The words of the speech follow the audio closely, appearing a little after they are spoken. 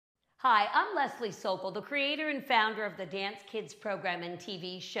Hi, I'm Leslie Sokol, the creator and founder of the Dance Kids program and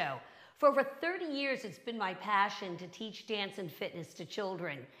TV show. For over 30 years, it's been my passion to teach dance and fitness to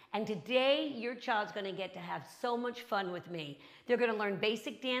children. And today, your child's gonna get to have so much fun with me. They're gonna learn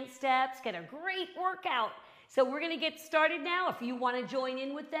basic dance steps, get a great workout. So we're gonna get started now. If you wanna join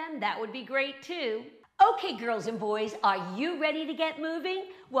in with them, that would be great too. Okay, girls and boys, are you ready to get moving?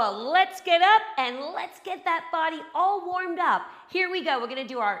 Well, let's get up and let's get that body all warmed up. Here we go, we're gonna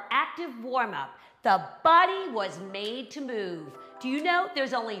do our active warm-up. The body was made to move. Do you know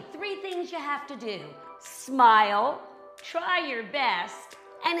there's only 3 things you have to do? Smile, try your best,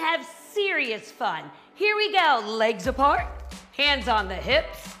 and have serious fun. Here we go, legs apart, hands on the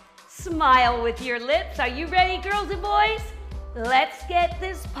hips, smile with your lips. Are you ready, girls and boys? Let's get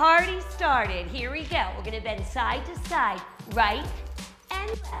this party started. Here we go. We're gonna bend side to side, right and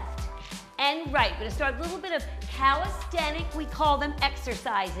left and right. We're gonna start a little bit of calisthenic, we call them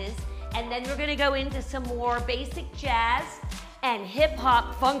exercises, and then we're gonna go into some more basic jazz and hip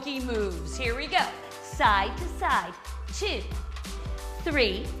hop funky moves. Here we go. Side to side, 2,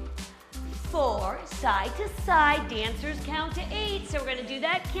 3, 4, side to side. Dancers count to 8, so we're gonna do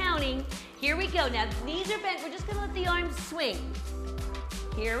that counting. Here we go. Now, knees are bent. We're just gonna let the arms swing.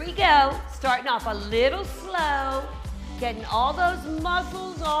 Here we go. Starting off a little slow, getting all those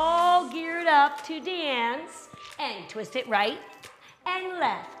muscles all geared up to dance. And twist it right and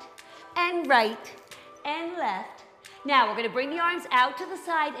left and right and left. Now, we're gonna bring the arms out to the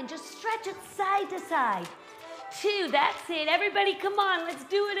side and just stretch it side to side. 2, that's it. Everybody, come on, let's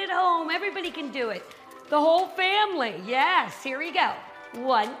do it at home. Everybody can do it. The whole family, yes, here we go.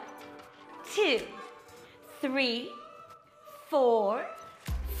 1, 2, 3, 4,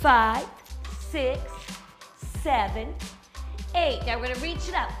 5, 6, 7, 8. Now we're gonna reach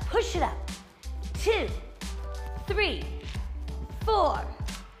it up, push it up. 2, 3, 4,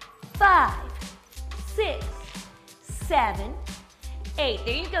 5, 6, 7, 8.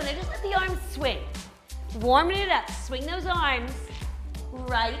 There you go. Now just let the arms swing. Warming it up. Swing those arms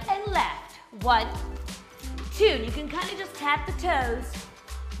right and left. 1, 2. You can kind of just tap the toes.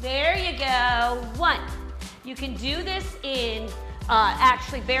 There you go. 1. You can do this in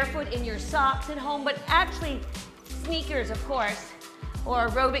actually barefoot in your socks at home, but actually sneakers, of course, or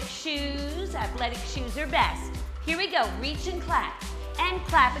aerobic shoes. Athletic shoes are best. Here we go. Reach and clap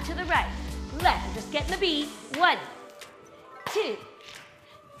it to the right, left. Just getting the beat. 1, 2,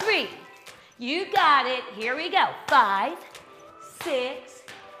 3. You got it. Here we go. 5, 6,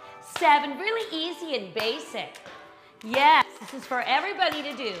 7. Really easy and basic. Yes, this is for everybody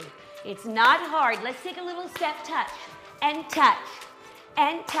to do. It's not hard. Let's take a little step touch and touch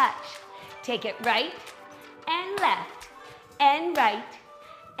and touch. Take it right and left and right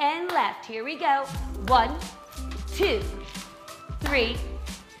and left. Here we go. 1, 2, 3,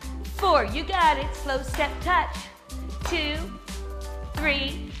 4. You got it. Slow step touch. 2,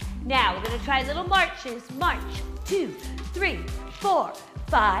 3. Now we're gonna try little marches. March. 2, 3, 4,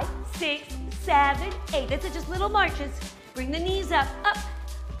 5, 6, 7, 8. That's it, just little marches. Bring the knees up, up,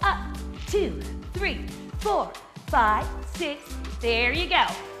 up. 2, 3, 4, 5, 6. There you go.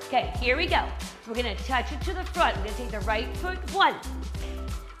 Okay, here we go. We're gonna touch it to the front. We're gonna take the right foot. 1,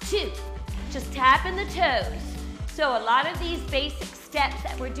 2. Just tapping the toes. So a lot of these basic steps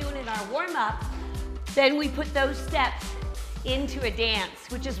that we're doing in our warm-up, then we put those steps into a dance,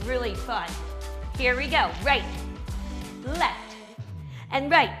 which is really fun. Here we go. Right, left,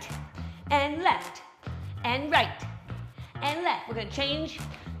 and right, and left, and right, and left. We're gonna change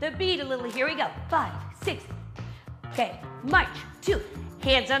the beat a little. Here we go. 5, 6. Okay, march. 2.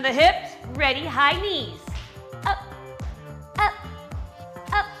 Hands on the hips. Ready, high knees. Up, up,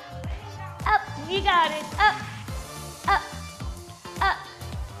 up, up. You got it. Up, up, up,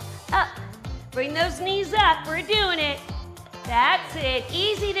 up. Bring those knees up. We're doing it. That's it.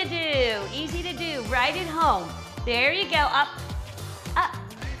 Easy to do. Easy to do. Right at home. There you go. Up, up,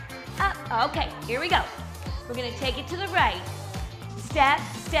 up. Okay, here we go. We're gonna take it to the right. Step,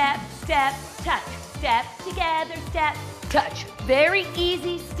 step, step, touch. Step together, step, touch. Very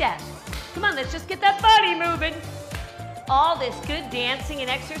easy steps. Come on, let's just get that body moving. All this good dancing and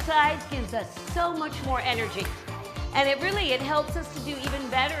exercise gives us so much more energy. And it helps us to do even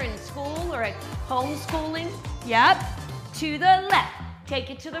better in school or at homeschooling. Yep. To the left. Take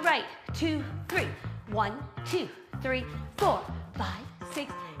it to the right. 2, 3. 1, 2, 3, 4, 5,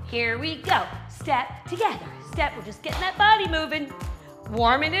 6. Here we go. Step together. Step. We're just getting that body moving.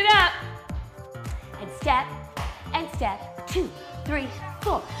 Warming it up. And step and step. 2, 3,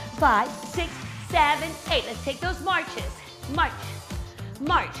 4, 5, 6, 7, 8. Let's take those marches. March.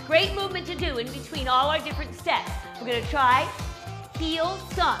 March. Great movement to do in between all our different steps. We're going to try heel,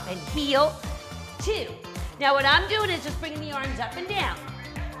 stomp, and heel, 2. Now what I'm doing is just bringing the arms up and down.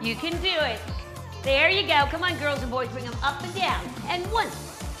 You can do it. There you go. Come on, girls and boys, bring them up and down. And 1,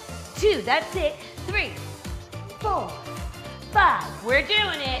 2, that's it. 3, 4, 5. We're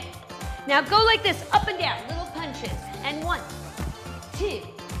doing it. Now go like this, up and down, little punches. And 1, 2,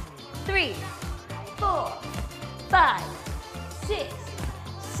 3, 4, 5, 6,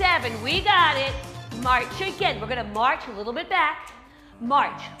 7. We got it. March again. We're gonna march a little bit back.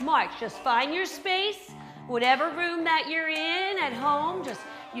 March, march. Just find your space. Whatever room that you're in at home,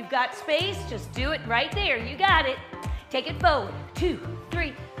 you've got space, just do it right there. You got it. Take it forward. 2,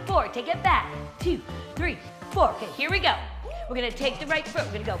 3, 4. Take it back. 2, 3, 4. Okay, here we go. We're gonna take the right foot.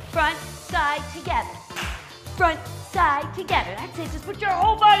 We're gonna go front, side, together. Front, side, together. That's it. Just put your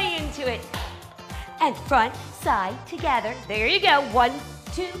whole body into it. And front, side, together. There you go. 1,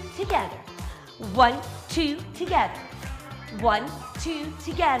 2, together. 1, 2, together. 1, 2,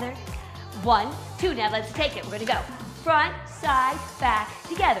 together. 1, 2. Now let's take it. We're gonna go front, side, back,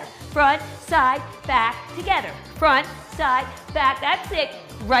 together. Front, side, back, together. Front, side, back. That's it.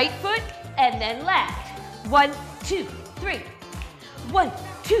 Right foot and then left. 1, 2, 3. 1,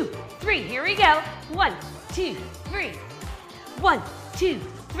 2, 3. Here we go. 1, 2, 3. 1, 2,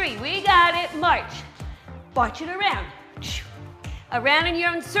 3. We got it. March. March it around. Around in your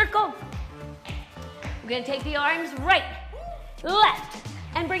own circle. We're gonna take the arms right, left,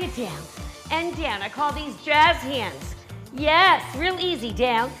 and bring it down and down. I call these jazz hands. Yes, real easy.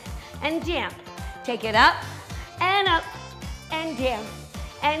 Down and down. Take it up and down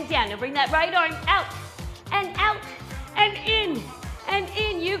and down. Now bring that right arm out and in and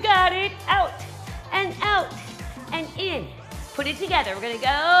in. You got it. Out and in. Put it together. We're gonna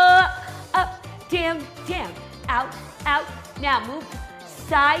go up, down, down, out. Now move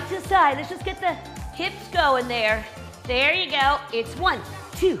side to side. Let's just get the hips going there. There you go. It's 1,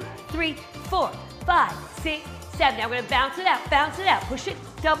 2, 3, 4, 5, 6, 7. Now we're gonna bounce it out. Push it,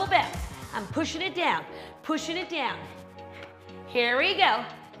 double bounce. I'm pushing it down. Here we go.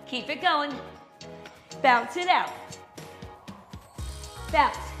 Keep it going. Bounce it out.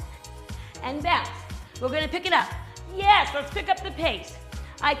 Bounce and bounce. We're gonna pick it up. Yes, let's pick up the pace.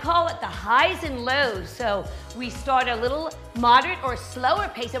 I call it the highs and lows. So we start a little moderate or slower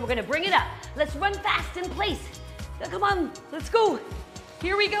pace and we're gonna bring it up. Let's run fast in place. Come on, let's go.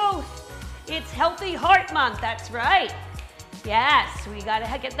 Here we go. It's Healthy Heart Month, that's right. Yes, we gotta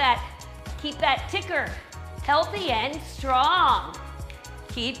get that, keep that ticker healthy and strong.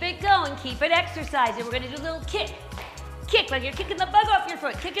 Keep it going, keep it exercising. We're gonna do a little kick. Kick, like you're kicking the bug off your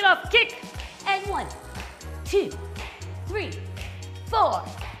foot. Kick it off, kick. And 1, 2, 3, 4,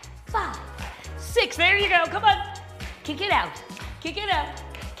 5, 6. There you go, come on. Kick it out, kick it out,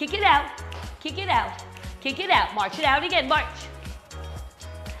 kick it out, kick it out, kick it out. March it out again, march.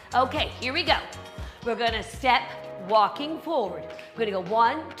 Okay, here we go. We're gonna step walking forward. We're gonna go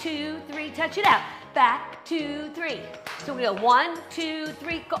 1, 2, 3, touch it out. Back, 2, 3. So we go 1, 2,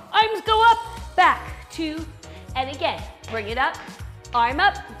 3, go, arms go up, back, 2, and again. Bring it up, arm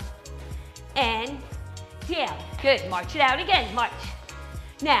up, and down. Good, march it out again, march.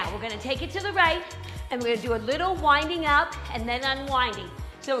 Now, we're gonna take it to the right, and we're gonna do a little winding up, and then unwinding.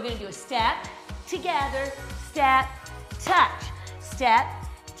 So we're gonna do a step, together, step, touch. Step,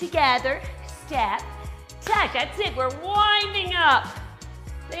 together, step, touch. That's it, we're winding up.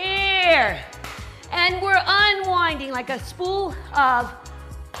 There. And we're unwinding like a spool of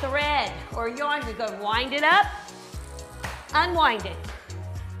thread or yarn. We go wind it up, unwind it.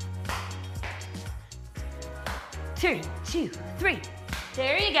 2, 2, 3.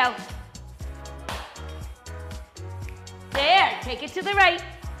 There you go. There, take it to the right.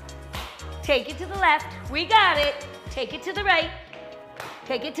 Take it to the left. We got it. Take it to the right.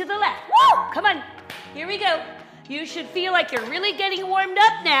 Take it to the left. Woo! Come on. Here we go. You should feel like you're really getting warmed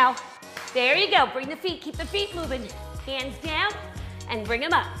up now. There you go. Bring the feet. Keep the feet moving. Hands down and bring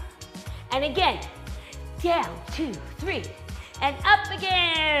them up. And again, down, 2, 3, and up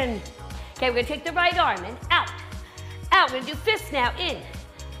again. Okay, we're gonna take the right arm and out. Out. We're gonna do fists now. In,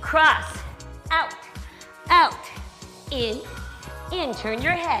 cross, out, out, in. Turn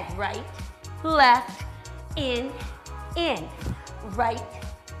your head. Right, left, in, right,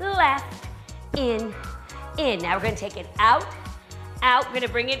 left, in. Now we're gonna take it out, out. We're gonna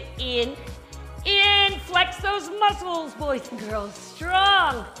bring it in. Flex those muscles, boys and girls.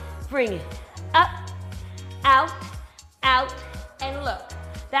 Strong. Bring it up, out, out, and look.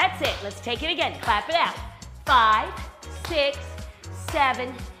 That's it. Let's take it again. Clap it out. 5, 6,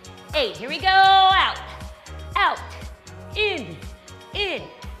 7, 8. Here we go. Out, out, in,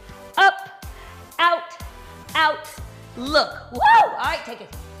 up, out, out, look. Woo! All right, take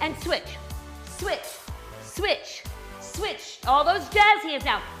it. And switch, switch, switch, switch. All those jazz hands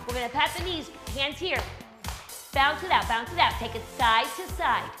now. We're gonna pat the knees, hands here. Bounce it out, bounce it out. Take it side to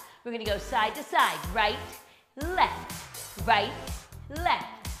side. We're gonna go side to side. Right, left, right, left.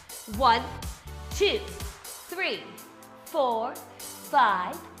 1, 2, 3, 4,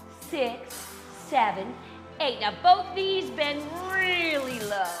 5, 6, 7, 8. Now both knees bend really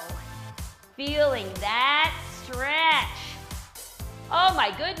low. Feeling that stretch. Oh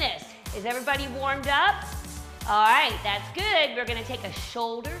my goodness. Is everybody warmed up? All right, that's good. We're gonna take a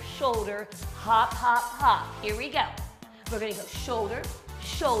shoulder, shoulder, hop, hop, hop. Here we go. We're gonna go shoulder,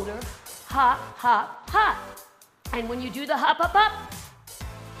 shoulder, hop, hop, hop. And when you do the hop, hop, hop,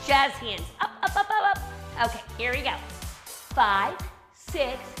 jazz hands, up, up, up, up, up. Okay, here we go. 5,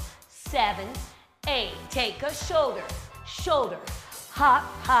 6, 7, 8. Take a shoulder, shoulder, hop,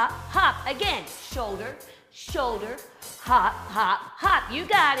 hop, hop. Again, shoulder, shoulder, hop, hop, hop. You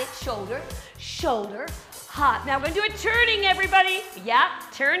got it. Shoulder, shoulder, hop. Now we're gonna do a turning, everybody. Yeah,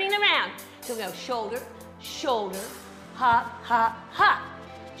 turning around. So we go shoulder, shoulder, hop, hop, hop.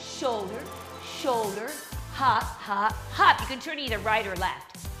 Shoulder, shoulder, hop, hop, hop. You can turn either right or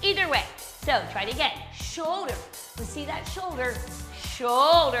left. Either way. So try it again. Shoulder. Let's see that shoulder.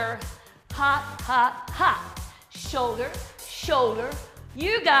 Shoulder, hop, hop, hop. Shoulder, shoulder.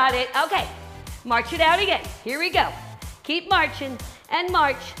 You got it. Okay. March it out again. Here we go. Keep marching and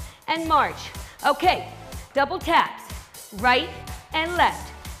march and march. Okay. Double taps. Right and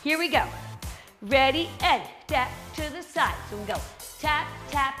left. Here we go. Ready and tap to the side. So we go tap,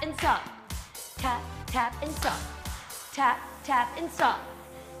 tap, and stop. Tap, tap, and stop. Tap, tap, and stop.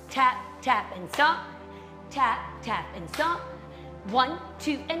 Tap, tap, and stop. Tap, tap, and stop. 1,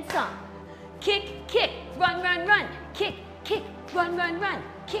 2, and stop. Kick, kick, run, run, run. Kick, kick, run, run, run.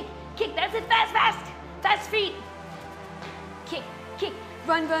 Kick, kick. That's it. Fast, fast. Fast feet. Kick, kick,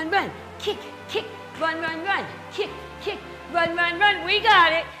 run, run, run. Kick, kick, run, run, run. Kick, kick, run, run, run. We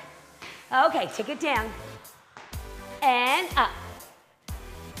got it. Okay, take it down. And up.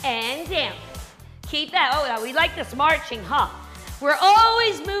 And down. Keep that. Oh, now we like this marching, huh? We're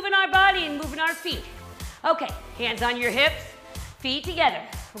always moving our body and moving our feet. Okay, hands on your hips, feet together.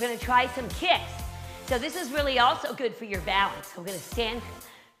 We're gonna try some kicks. So this is really also good for your balance. We're gonna stand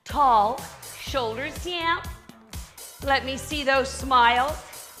tall, shoulders down. Let me see those smiles.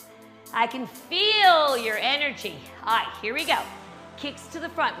 I can feel your energy. All right, here we go. Kicks to the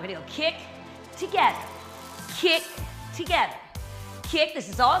front. We're gonna go kick together, kick together, kick. This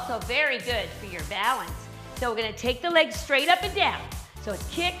is also very good for your balance. So we're gonna take the legs straight up and down. So it's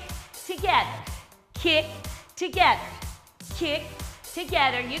kick together, kick together, kick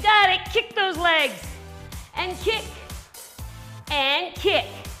together. You got it. Kick those legs. And kick. And kick.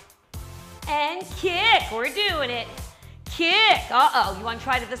 And kick. We're doing it. Kick. Uh-oh. You want to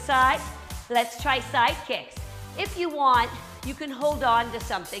try to the side? Let's try side kicks. If you want, you can hold on to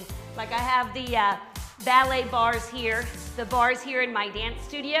something. Like I have the ballet bars here, the bars here in my dance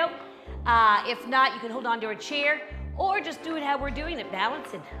studio. If not, you can hold on to a chair or just do it how we're doing it,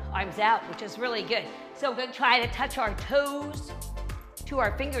 balancing, arms out, which is really good. So we're gonna try to touch our toes to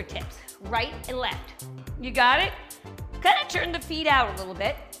our fingertips, right and left. You got it? Kind of turn the feet out a little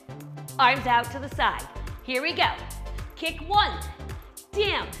bit. Arms out to the side. Here we go. Kick 1,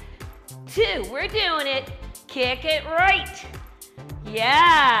 down, 2, we're doing it. Kick it right.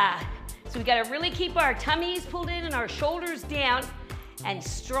 Yeah. So we gotta really keep our tummies pulled in and our shoulders down and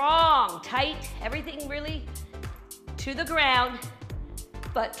strong, tight, everything really to the ground,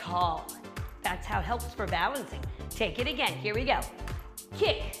 but tall. That's how it helps for balancing. Take it again, here we go.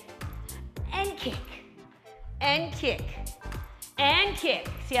 Kick, and kick, and kick, and kick.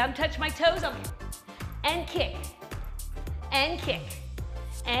 See how I'm touching my toes? And kick, and kick,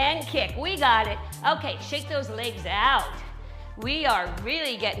 and kick. We got it. Okay, shake those legs out. We are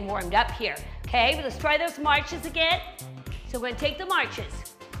really getting warmed up here. Okay, let's try those marches again. So we're gonna take the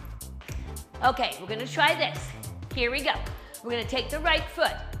marches. Okay, we're gonna try this. Here we go. We're gonna take the right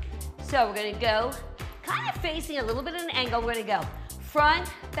foot. So we're gonna go kind of facing a little bit of an angle. We're gonna go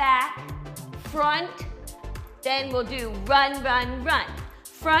front, back, front. Then we'll do run, run, run.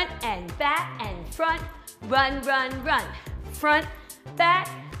 Front and back and front, run, run, run. Front, back,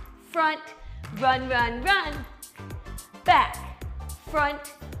 front, run, run, run. Back,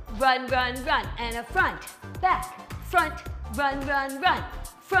 front, run, run, run. And a front, back, front, run, run, run.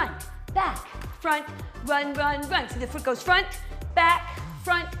 Front, back, front, run, run, run. So the foot goes front, back,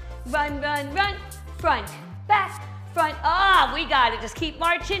 front, run, run, run. Front, back, front. Ah, we got it. Just keep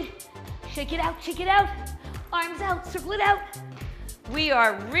marching. Shake it out, shake it out. Arms out, circle it out. We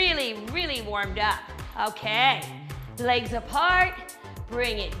are really, really warmed up. Okay, Legs apart,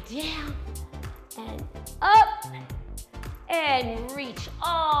 bring it down and up, and reach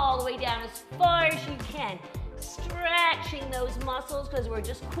all the way down as far as you can. Stretching those muscles because we're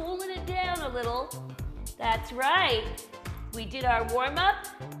just cooling it down a little. That's right. We did our warm up,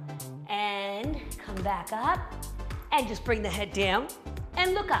 and come back up, and just bring the head down,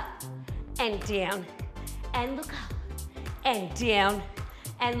 and look up, and down, and look up, and down,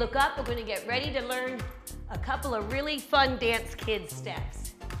 and look up. We're gonna get ready to learn a couple of really fun Dance Kids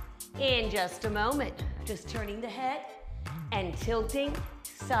steps in just a moment. Just turning the head and tilting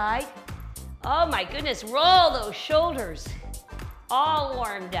side. Oh my goodness, roll those shoulders. All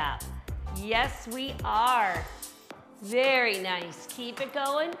warmed up. Yes, we are. Very nice. Keep it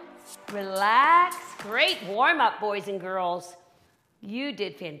going. Relax. Great warm up, boys and girls. You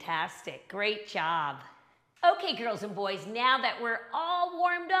did fantastic. Great job. Okay, girls and boys, now that we're all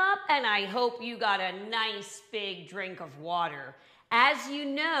warmed up, and I hope you got a nice big drink of water. As you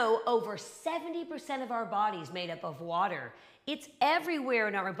know, over 70% of our body is made up of water. It's everywhere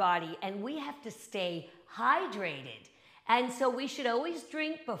in our body, and we have to stay hydrated. And so we should always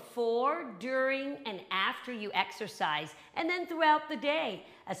drink before, during, and after you exercise, and then throughout the day,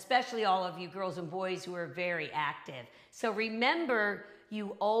 especially all of you girls and boys who are very active. So remember,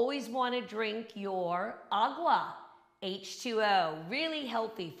 you always want to drink your agua, H2O, really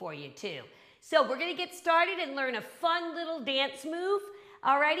healthy for you too. So we're going to get started and learn a fun little dance move.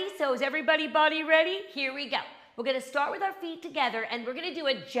 Alrighty, so is everybody body ready? Here we go. We're going to start with our feet together, and we're going to do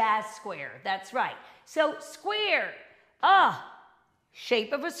a jazz square. That's right. So square,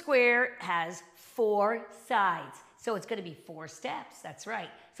 shape of a square has 4 sides. So it's going to be 4 steps. That's right.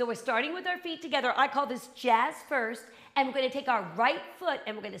 So we're starting with our feet together. I call this jazz first. And we're going to take our right foot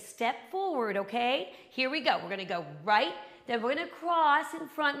and we're going to step forward, okay? Here we go. We're going to go right, then we're going to cross in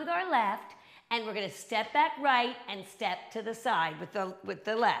front with our left, and we're going to step back right and step to the side with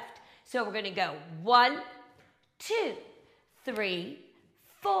the left. So we're going to go 1, 2, 3,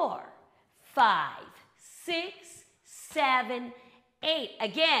 4, 5, 6, 7, 8.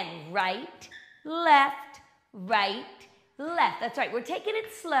 Again, right, left, right, left. That's right. We're taking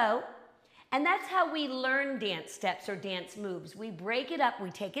it slow. And that's how we learn dance steps or dance moves. We break it up, we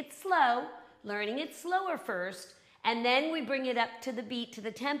take it slow, learning it slower first, and then we bring it up to the beat, to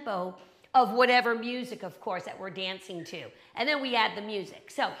the tempo of whatever music, of course, that we're dancing to. And then we add the music.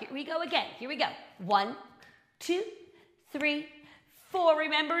 So here we go again. Here we go. 1, 2, 3, 4.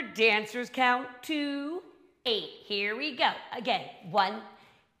 Remember, dancers count to 8. Here we go. Again, 1,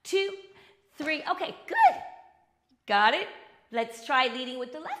 2, 3. Okay, good. Got it? Let's try leading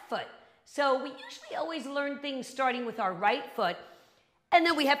with the left foot. So we usually always learn things starting with our right foot, and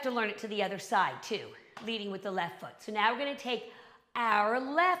then we have to learn it to the other side too, leading with the left foot. So now we're going to take our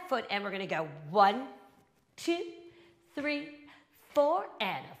left foot and we're going to go 1, 2, 3, 4,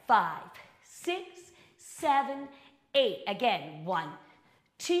 and 5, 6, 7, 8. Again, 1,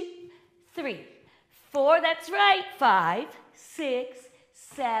 2, 3, 4. That's right. 5, 6,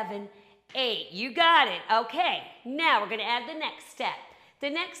 7, 8. You got it. Okay. Now we're going to add the next step. The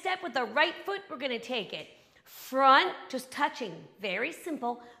next step with the right foot, we're going to take it front, just touching, very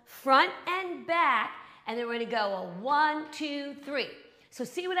simple, front and back, and then we're going to go a 1, 2, 3. So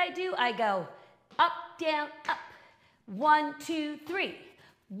see what I do? I go up, down, up, 1, 2, 3,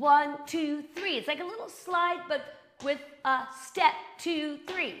 1, 2, 3. It's like a little slide, but with a step, 2,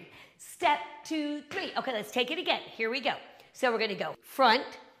 3, step, 2, 3. Okay, let's take it again. Here we go. So we're going to go front,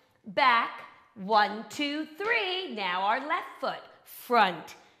 back, 1, 2, 3. Now our left foot.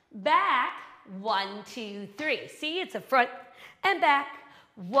 Front, back, 1, 2, 3. See, it's a front and back.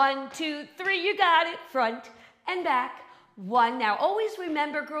 1, 2, 3. You got it. Front and back. 1. Now, always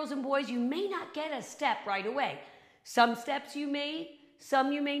remember, girls and boys, you may not get a step right away. Some steps you may,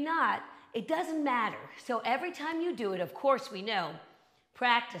 some you may not. It doesn't matter. So every time you do it, of course, we know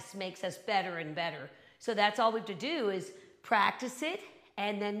practice makes us better and better. So that's all we have to do is practice it,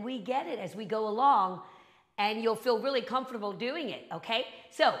 and then we get it as we go along. And you'll feel really comfortable doing it, okay?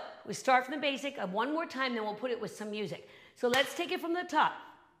 So we start from the basic, one more time, then we'll put it with some music. So let's take it from the top.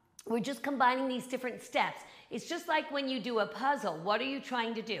 We're just combining these different steps. It's just like when you do a puzzle. What are you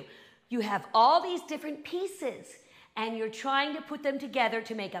trying to do? You have all these different pieces, and you're trying to put them together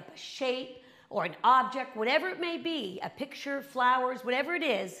to make up a shape or an object, whatever it may be, a picture, flowers, whatever it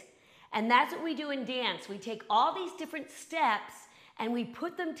is. And that's what we do in dance. We take all these different steps, and we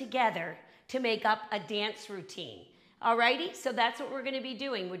put them together to make up a dance routine. Alrighty, so that's what we're going to be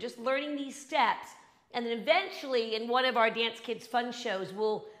doing. We're just learning these steps, and then eventually in one of our Dance Kids Fun shows,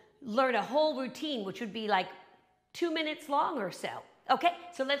 we'll learn a whole routine, which would be like 2 minutes long or so. Okay,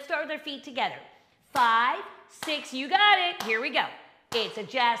 so let's start with our feet together. 5, 6, you got it. Here we go. It's a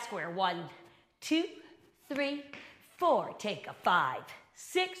jazz square. 1, 2, 3, 4. Take a 5,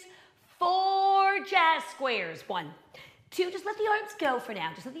 6, 4 jazz squares. 1, 2, just let the arms go for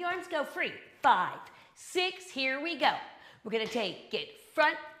now. Just let the arms go free. 5, 6, here we go. We're gonna take it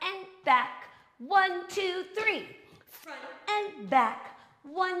front and back. 1, 2, 3. Front and back.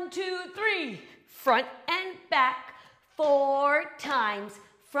 1, 2, 3. Front and back. 4 times.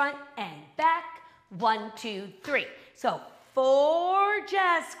 Front and back. 1, 2, 3. So 4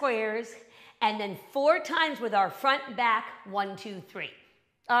 jazz squares and then 4 times with our front and back. 1, 2, 3.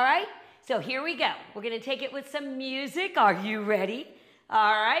 All right? So here we go. We're gonna take it with some music. Are you ready?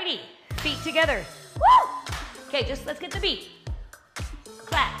 All righty. Feet together. Woo! Okay, just let's get the beat.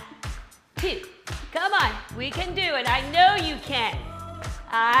 Clap. 2. Come on, we can do it. I know you can.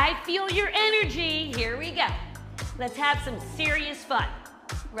 I feel your energy. Here we go. Let's have some serious fun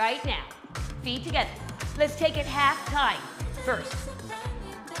right now. Feet together. Let's take it half time first.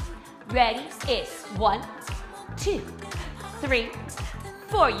 Ready? It's 1, 2, 3,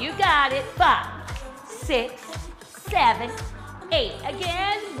 4. You got it. 5, 6, 7, 8.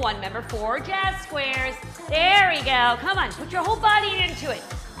 Again, 1 member, 4 jazz squares. There we go. Come on, put your whole body into it.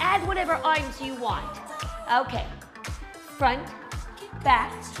 Add whatever arms you want. Okay. Front,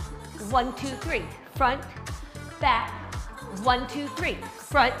 back, 1, 2, 3. Front, back, 1, 2, 3.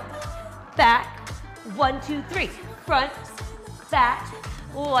 Front, back, 1, 2, 3. Front, back,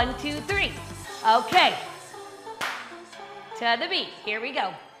 1, 2, 3. Okay. To the beat. Here we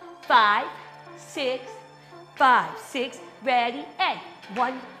go. 5, 6, 5, 6. Ready, and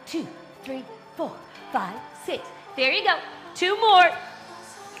 1, 2, 3, 4, 5, 6. There you go. 2 more.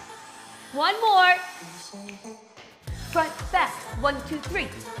 1 more. Front, back, 1, 2, 3.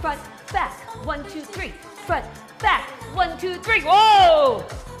 Front, back, 1, 2, 3. Front, back, 1, 2, 3. Whoa!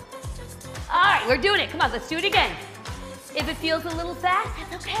 All right, we're doing it. Come on, let's do it again. If it feels a little fast,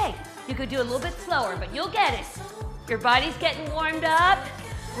 that's okay. You could do a little bit slower, but you'll get it. Your body's getting warmed up.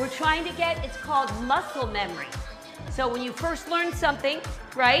 We're trying to get, it's called muscle memory. So when you first learn something,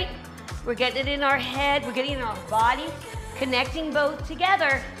 right, we're getting it in our head, we're getting it in our body, connecting both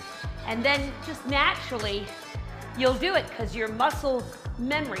together, and then just naturally, you'll do it because your muscle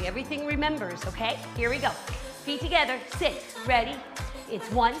memory, everything remembers, okay? Here we go. Feet together, 6, ready? It's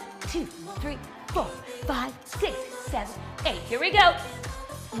 1, 2, 3, 4, 5, 6, 7, 8. Here we go.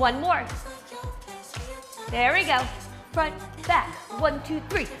 1 more. There we go. Front, back, 1, 2,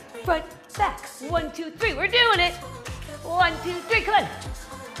 3. Front, back, 1, 2, 3. We're doing it. 1, 2, 3, come on.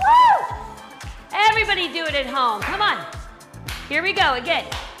 Woo! Everybody do it at home, come on. Here we go again.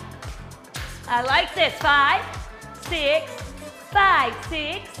 I like this. 5, 6, 5,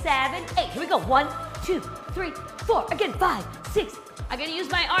 6, 7, 8. Here we go. 1, 2, 3, 4. Again, 5, 6. I'm gonna use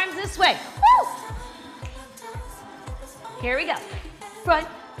my arms this way. Woo! Here we go. Front,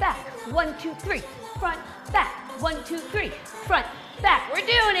 back. 1, 2, 3. Front, back. 1, 2, 3. Front, back. We're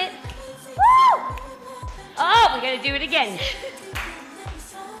doing it. Woo! Oh, we gotta do it again.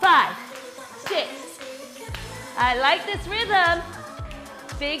 5, 6. I like this rhythm.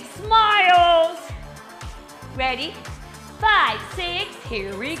 Big smiles. Ready? 5, 6.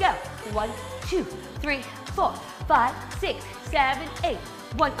 Here we go. 1, 2, 3, 4, 5, 6, 7, 8.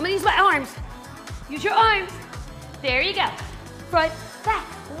 1. I'm gonna use my arms. Use your arms. There you go. Front, back.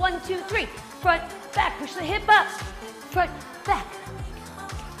 1, 2, 3. Front, back. Push the hip up. Front, back.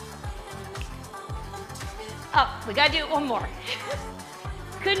 Oh, we gotta do it one more.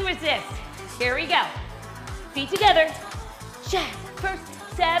 Couldn't resist. Here we go. Feet together. Jazz. First,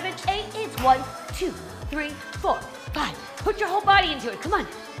 7, 8. It's 1, 2, 3, 4, 5. Put your whole body into it. Come on.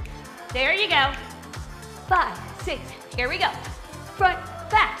 There you go. 5, 6. Here we go. Front,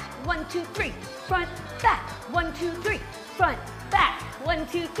 back. 1, 2, 3. Front, back. 1, 2, 3. Front, back. 1,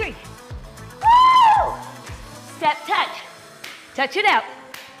 2, 3. Woo! Step, touch. Touch it out.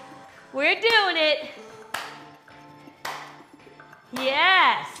 We're doing it.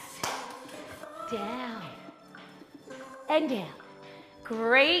 Yes. Down. And down.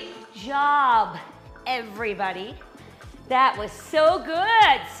 Great job, everybody. That was so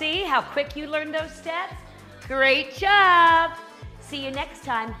good. See how quick you learned those steps? Great job. See you next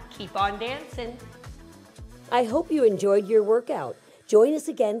time. Keep on dancing. I hope you enjoyed your workout. Join us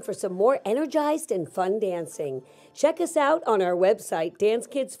again for some more energized and fun dancing. Check us out on our website,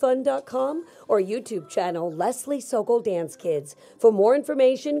 dancekidsfun.com, or YouTube channel, Leslie Sokol Dance Kids. For more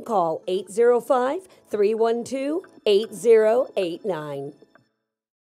information, call 805-312-8089.